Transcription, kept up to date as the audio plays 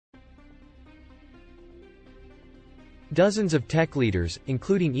Dozens of tech leaders,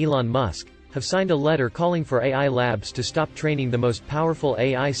 including Elon Musk, have signed a letter calling for AI labs to stop training the most powerful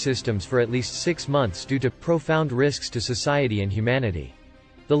AI systems for at least 6 months due to profound risks to society and humanity.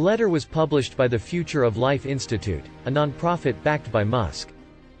 The letter was published by the Future of Life Institute, a nonprofit backed by Musk.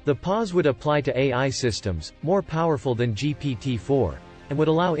 The pause would apply to AI systems, more powerful than GPT-4, and would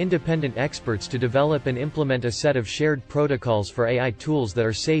allow independent experts to develop and implement a set of shared protocols for AI tools that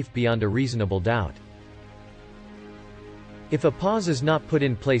are safe beyond a reasonable doubt. If a pause is not put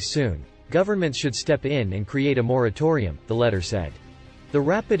in place soon, governments should step in and create a moratorium, the letter said. The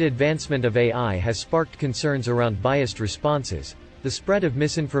rapid advancement of AI has sparked concerns around biased responses, the spread of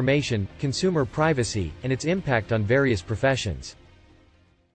misinformation, consumer privacy, and its impact on various professions.